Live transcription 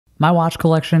My watch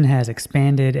collection has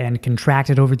expanded and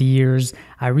contracted over the years.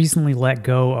 I recently let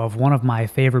go of one of my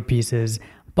favorite pieces,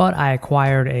 but I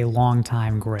acquired a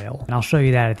long-time grail, and I'll show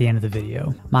you that at the end of the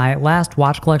video. My last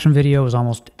watch collection video was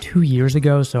almost 2 years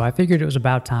ago, so I figured it was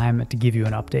about time to give you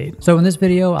an update. So in this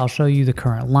video, I'll show you the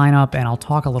current lineup, and I'll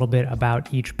talk a little bit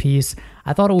about each piece.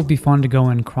 I thought it would be fun to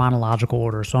go in chronological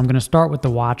order, so I'm going to start with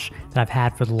the watch that I've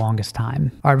had for the longest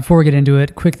time. All right, before we get into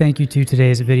it, quick thank you to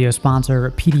today's video sponsor,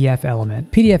 PDF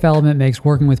Element. PDF Element makes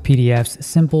working with PDFs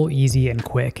simple, easy, and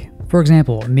quick. For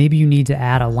example, maybe you need to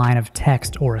add a line of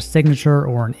text or a signature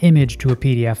or an image to a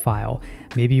PDF file.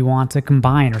 Maybe you want to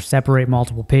combine or separate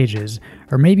multiple pages,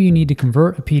 or maybe you need to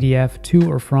convert a PDF to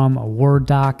or from a Word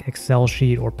doc, Excel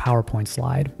sheet, or PowerPoint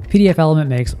slide. PDF Element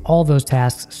makes all those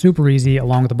tasks super easy,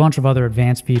 along with a bunch of other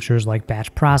advanced features like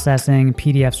batch processing,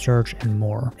 PDF search, and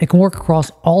more. It can work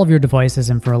across all of your devices,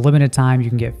 and for a limited time, you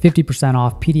can get 50%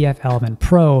 off PDF Element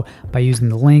Pro by using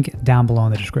the link down below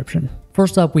in the description.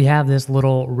 First up, we have this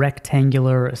little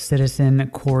rectangular Citizen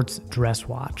Quartz dress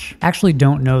watch. I actually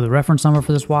don't know the reference number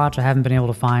for this watch. I haven't been able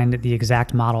to find the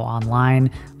exact model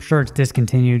online. I'm sure it's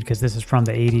discontinued because this is from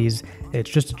the 80s. It's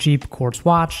just a cheap quartz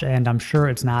watch, and I'm sure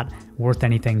it's not worth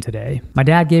anything today. My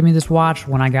dad gave me this watch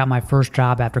when I got my first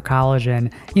job after college,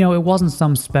 and it wasn't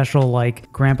some special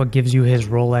like grandpa gives you his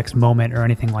Rolex moment or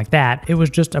anything like that. It was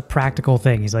just a practical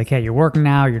thing. He's like, hey, you're working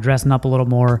now, you're dressing up a little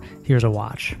more, here's a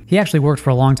watch. He actually worked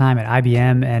for a long time at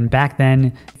IBM, and back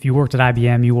then, if you worked at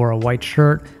IBM, you wore a white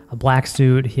shirt, a black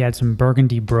suit, he had some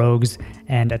burgundy brogues,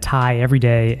 and a tie every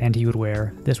day, and he would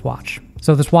wear this watch.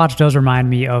 So this watch does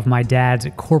remind me of my dad's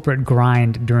corporate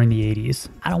grind during the 80s.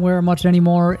 I don't wear it much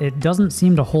anymore. It doesn't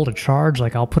seem to hold a charge.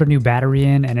 Like, I'll put a new battery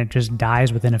in and it just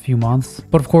dies within a few months.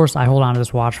 But of course, I hold on to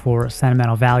this watch for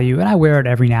sentimental value, and I wear it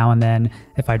every now and then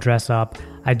if I dress up.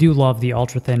 I do love the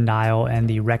ultra thin dial and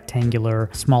the rectangular,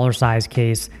 smaller size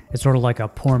case. It's sort of like a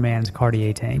poor man's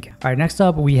Cartier tank. All right, next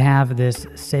up we have this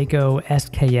Seiko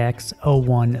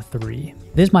SKX013.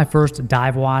 This is my first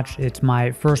dive watch. It's my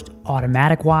first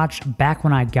automatic watch. Back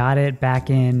when I got it,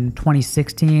 back in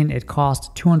 2016, it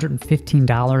cost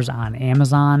 $215 on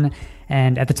Amazon.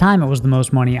 And at the time, it was the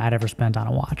most money I'd ever spent on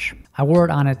a watch. I wore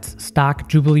it on its stock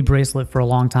Jubilee bracelet for a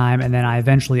long time, and then I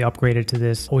eventually upgraded to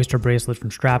this Oyster bracelet from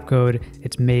Strapcode.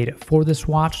 It's made for this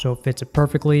watch, so it fits it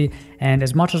perfectly. And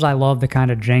as much as I love the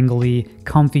kind of jangly,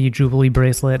 comfy Jubilee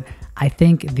bracelet, I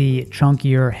think the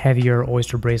chunkier, heavier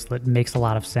Oyster bracelet makes a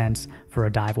lot of sense for a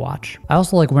dive watch. I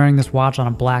also like wearing this watch on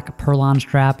a black Perlon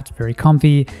strap. It's very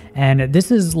comfy, and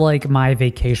this is like my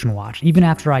vacation watch. Even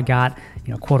after I got,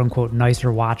 quote unquote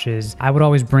nicer watches, I would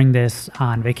always bring this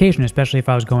on vacation, especially if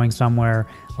I was going somewhere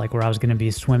like where I was going to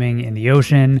be swimming in the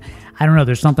ocean. I don't know,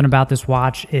 there's something about this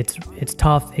watch. It's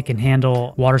tough, it can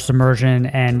handle water submersion,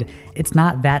 and it's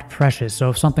not that precious, so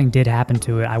if something did happen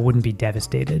to it, I wouldn't be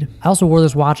devastated. I also wore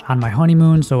this watch on my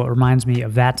honeymoon, so it reminds me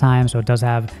of that time, so it does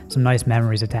have some nice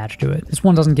memories attached to it. This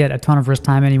one doesn't get a ton of wrist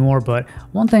time anymore, but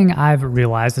one thing I've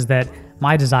realized is that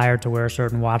my desire to wear a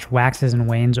certain watch waxes and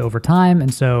wanes over time,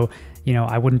 and so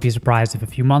I wouldn't be surprised if a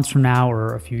few months from now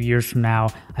or a few years from now,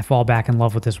 I fall back in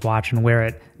love with this watch and wear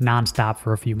it nonstop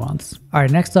for a few months. All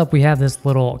right, next up, we have this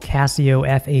little Casio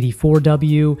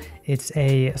F-84W. It's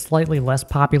a slightly less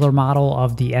popular model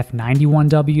of the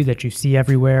F-91W that you see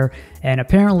everywhere. And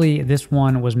apparently this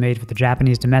one was made for the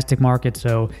Japanese domestic market,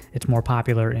 so it's more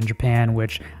popular in Japan,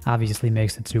 which obviously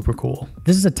makes it super cool.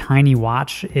 This is a tiny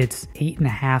watch. It's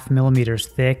 8.5 millimeters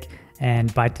thick.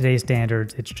 And by today's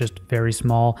standards, it's just very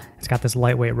small. It's got this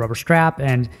lightweight rubber strap,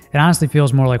 and it honestly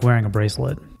feels more like wearing a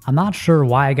bracelet. I'm not sure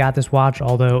why I got this watch,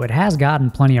 although it has gotten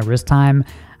plenty of wrist time.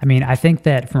 I mean, I think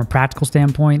that from a practical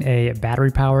standpoint, a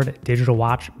battery-powered digital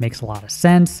watch makes a lot of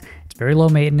sense. It's very low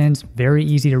maintenance, very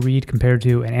easy to read compared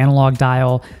to an analog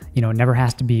dial. It never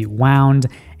has to be wound.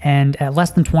 And at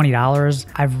less than $20,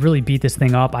 I've really beat this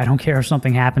thing up. I don't care if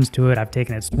something happens to it. I've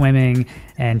taken it swimming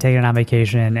and taken it on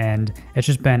vacation, and it's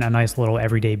just been a nice little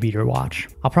everyday beater watch.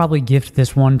 I'll probably gift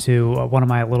this one to one of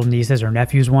my little nieces or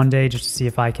nephews one day just to see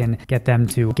if I can get them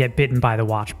to get bitten by the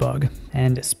watch bug.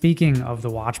 And speaking of the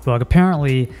watch bug,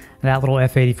 apparently that little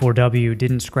F-84W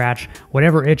didn't scratch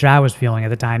whatever itch I was feeling at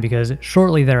the time, because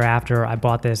shortly thereafter, I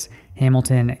bought this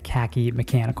Hamilton Khaki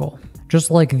mechanical. Just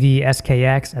like the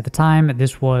SKX at the time,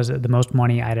 this was the most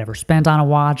money I'd ever spent on a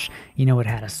watch. It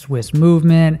had a Swiss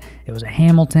movement, it was a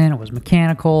Hamilton, it was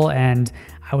mechanical, and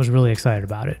I was really excited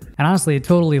about it. And honestly, it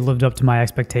totally lived up to my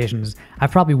expectations.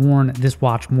 I've probably worn this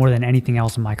watch more than anything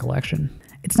else in my collection.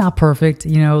 It's not perfect,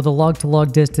 the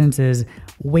lug-to-lug distance is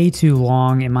way too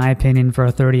long in my opinion for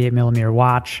a 38mm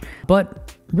watch,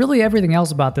 but really everything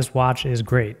else about this watch is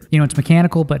great. You know, it's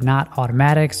mechanical but not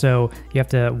automatic, so you have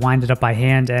to wind it up by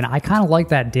hand, and I kind of like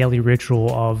that daily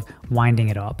ritual of winding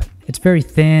it up. It's very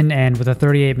thin, and with a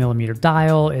 38mm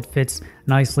dial, it fits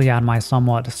nicely on my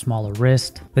somewhat smaller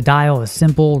wrist. The dial is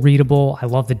simple, readable. I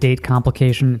love the date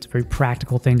complication. It's a very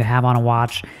practical thing to have on a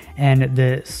watch, and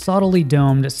the subtly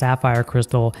domed sapphire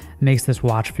crystal makes this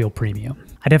watch feel premium.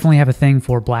 I definitely have a thing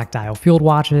for black dial field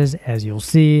watches, as you'll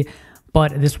see,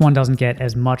 but this one doesn't get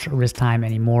as much wrist time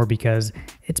anymore because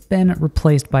it's been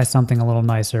replaced by something a little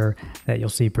nicer that you'll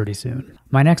see pretty soon.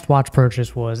 My next watch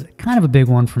purchase was kind of a big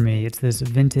one for me. It's this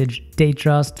vintage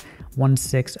Datejust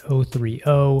 16030,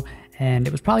 and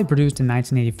it was probably produced in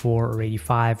 1984 or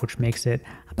 85, which makes it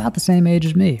about the same age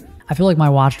as me. I feel like my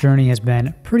watch journey has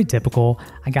been pretty typical.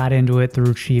 I got into it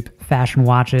through cheap fashion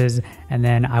watches, and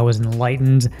then I was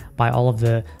enlightened by all of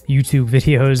the YouTube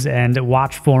videos and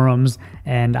watch forums,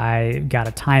 and I got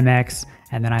a Timex,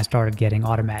 and then I started getting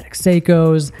automatic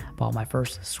Seikos, bought my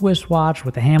first Swiss watch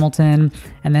with the Hamilton,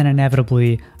 and then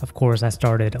inevitably, of course, I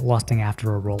started lusting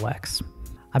after a Rolex.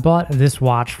 I bought this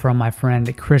watch from my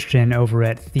friend Christian over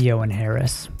at Theo and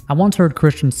Harris. I once heard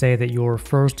Christian say that your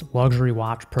first luxury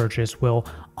watch purchase will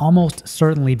almost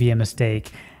certainly be a mistake,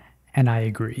 and I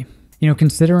agree. You know,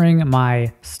 considering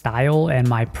my style and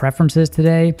my preferences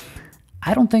today,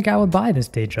 I don't think I would buy this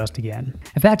Datejust again.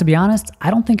 In fact, to be honest,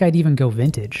 I don't think I'd even go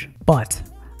vintage, but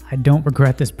I don't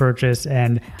regret this purchase,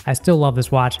 and I still love this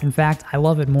watch. In fact, I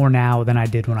love it more now than I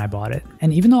did when I bought it.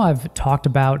 And even though I've talked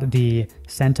about the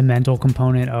sentimental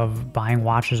component of buying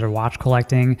watches or watch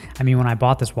collecting, I mean, when I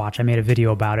bought this watch, I made a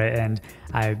video about it, and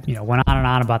I, went on and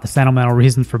on about the sentimental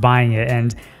reasons for buying it.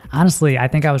 And honestly, I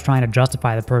think I was trying to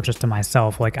justify the purchase to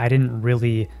myself. Like, I didn't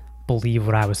really believe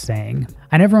what I was saying.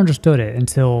 I never understood it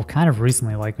until kind of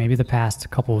recently, like maybe the past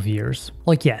couple of years.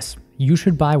 Like, yes, you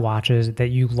should buy watches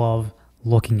that you love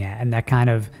looking at and that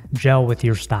kind of gel with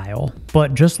your style.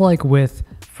 But just like with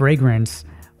fragrance,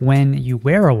 when you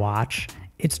wear a watch,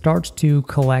 it starts to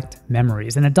collect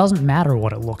memories, and it doesn't matter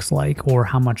what it looks like or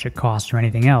how much it costs or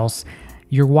anything else.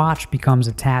 Your watch becomes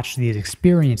attached to these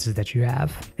experiences that you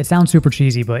have. It sounds super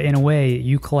cheesy, but in a way,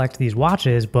 you collect these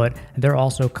watches, but they're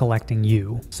also collecting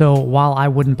you. So while I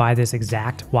wouldn't buy this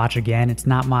exact watch again, it's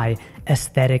not my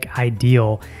aesthetic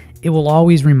ideal, it will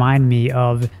always remind me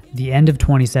of the end of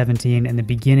 2017 and the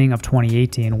beginning of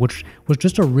 2018, which was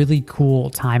just a really cool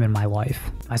time in my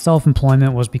life. My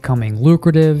self-employment was becoming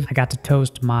lucrative. I got to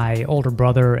toast my older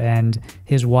brother and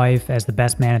his wife as the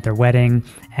best man at their wedding,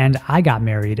 and I got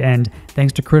married. And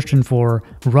thanks to Christian for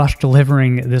rush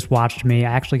delivering this watch to me,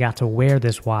 I actually got to wear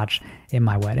this watch in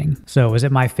my wedding. So is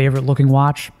it my favorite looking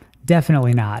watch?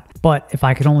 Definitely not. But if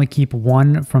I could only keep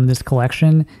one from this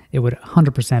collection, it would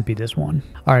 100% be this one.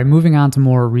 All right, moving on to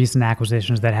more recent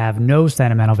acquisitions that have no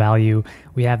sentimental value,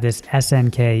 we have this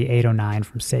SNK809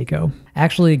 from Seiko. I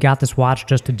actually got this watch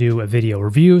just to do a video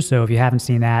review, so if you haven't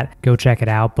seen that, go check it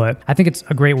out. But I think it's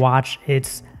a great watch.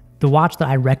 It's the watch that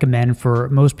I recommend for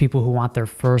most people who want their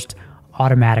first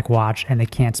automatic watch and they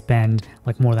can't spend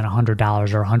like more than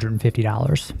 $100 or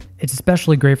 $150. It's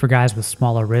especially great for guys with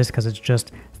smaller wrists because it's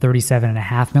just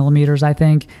 37.5mm, I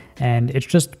think, and it's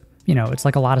just, it's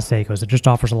like a lot of Seikos. It just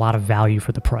offers a lot of value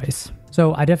for the price.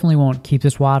 So I definitely won't keep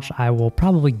this watch. I will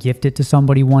probably gift it to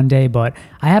somebody one day, but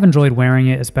I have enjoyed wearing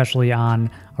it, especially on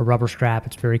a rubber strap.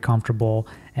 It's very comfortable,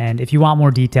 and if you want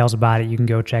more details about it, you can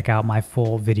go check out my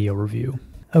full video review.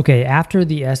 Okay, after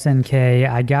the SNK,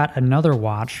 I got another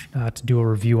watch to do a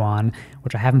review on,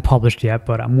 which I haven't published yet,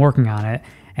 but I'm working on it,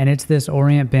 and it's this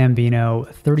Orient Bambino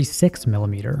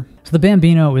 36mm. So the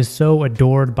Bambino is so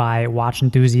adored by watch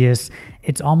enthusiasts,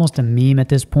 it's almost a meme at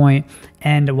this point,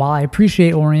 and while I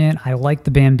appreciate Orient, I like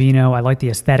the Bambino, I like the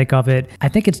aesthetic of it, I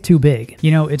think it's too big.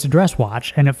 It's a dress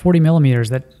watch, and at 40mm,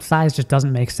 that size just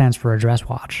doesn't make sense for a dress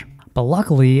watch. But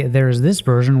luckily, there's this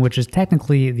version, which is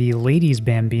technically the ladies'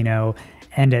 Bambino,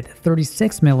 and at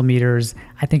 36mm,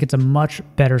 I think it's a much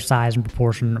better size and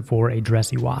proportion for a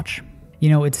dressy watch.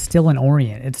 It's still an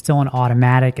Orient, it's still an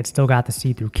automatic, it's still got the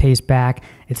see-through case back,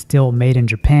 it's still made in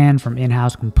Japan from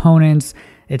in-house components,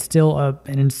 it's still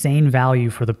an insane value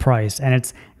for the price, and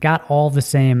it's got all the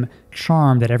same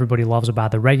charm that everybody loves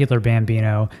about the regular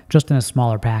Bambino, just in a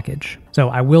smaller package. So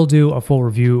I will do a full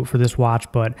review for this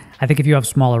watch, but I think if you have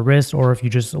smaller wrists or if you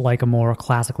just like a more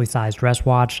classically sized dress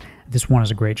watch, this one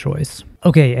is a great choice.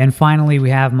 Okay, and finally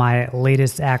we have my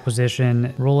latest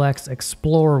acquisition, Rolex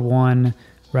Explorer 1,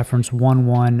 reference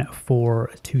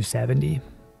 114-270.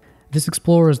 This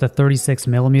Explorer is the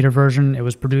 36mm version. It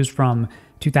was produced from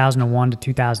 2001 to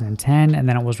 2010, and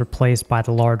then it was replaced by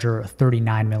the larger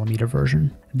 39mm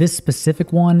version. This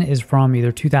specific one is from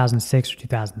either 2006 or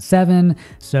 2007,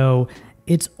 so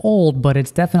it's old, but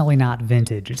it's definitely not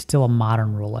vintage. It's still a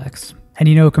modern Rolex. And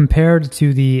you know, compared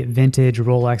to the vintage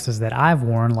Rolexes that I've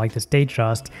worn, like this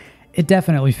Datejust, it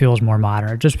definitely feels more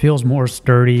modern. It just feels more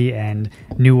sturdy and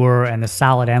newer, and the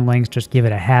solid end links just give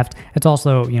it a heft. It's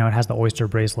also, you know, it has the oyster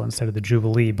bracelet instead of the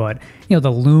Jubilee, but, you know,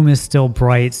 the lume is still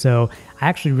bright, so I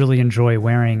actually really enjoy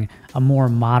wearing a more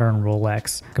modern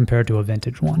Rolex compared to a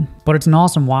vintage one. But it's an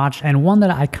awesome watch, and one that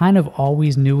I kind of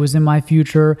always knew was in my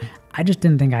future. I just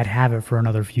didn't think I'd have it for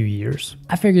another few years.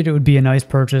 I figured it would be a nice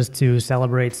purchase to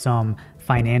celebrate some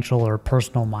financial or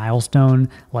personal milestone,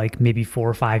 like maybe 4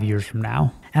 or 5 years from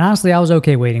now. And honestly, I was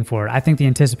okay waiting for it. I think the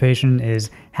anticipation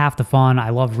is half the fun. I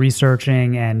love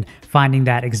researching and finding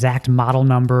that exact model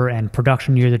number and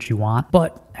production year that you want.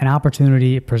 But an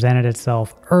opportunity presented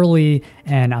itself early,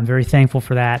 and I'm very thankful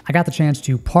for that. I got the chance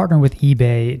to partner with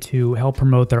eBay to help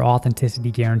promote their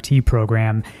authenticity guarantee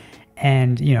program.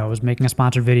 And, you know, I was making a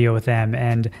sponsored video with them,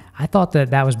 and I thought that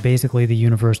that was basically the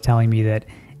universe telling me that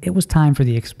it was time for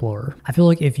the Explorer. I feel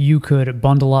like if you could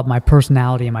bundle up my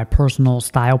personality and my personal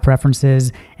style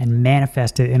preferences and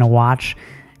manifest it in a watch,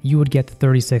 you would get the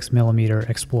 36mm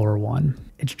Explorer 1.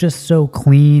 It's just so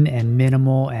clean and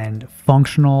minimal and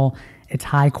functional. It's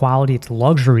high quality, it's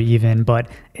luxury even, but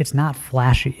it's not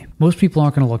flashy. Most people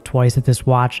aren't gonna look twice at this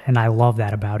watch, and I love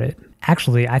that about it.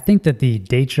 Actually, I think that the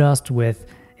Datejust with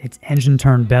its engine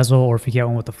turned bezel, or if you get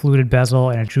one with a fluted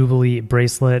bezel and a Jubilee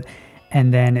bracelet,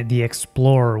 and then the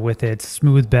Explorer with its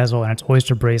smooth bezel and its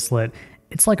oyster bracelet,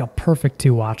 it's like a perfect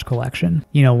 2-watch collection.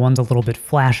 You know, one's a little bit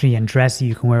flashy and dressy,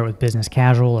 you can wear it with business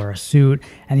casual or a suit,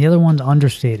 and the other one's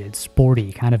understated,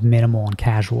 sporty, kind of minimal and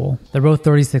casual. They're both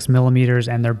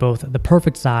 36mm, and they're both the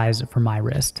perfect size for my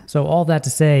wrist. So all that to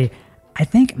say, I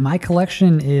think my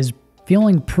collection is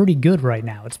feeling pretty good right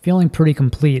now. It's feeling pretty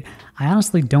complete. I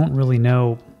honestly don't really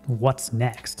know what's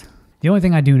next. The only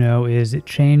thing I do know is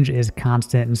change is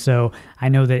constant, and so I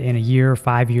know that in a year,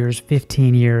 5 years,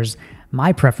 15 years,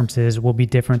 my preferences will be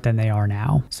different than they are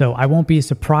now. So I won't be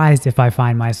surprised if I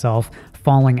find myself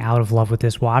falling out of love with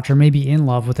this watch, or maybe in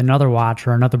love with another watch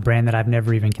or another brand that I've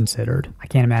never even considered. I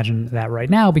can't imagine that right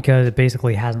now because it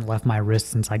basically hasn't left my wrist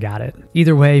since I got it.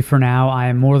 Either way, for now, I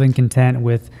am more than content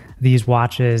with these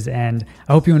watches, and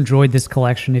I hope you enjoyed this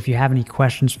collection. If you have any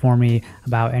questions for me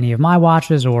about any of my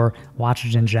watches or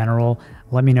watches in general,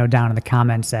 let me know down in the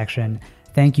comment section.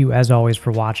 Thank you as always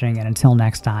for watching, and until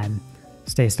next time,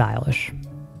 stay stylish.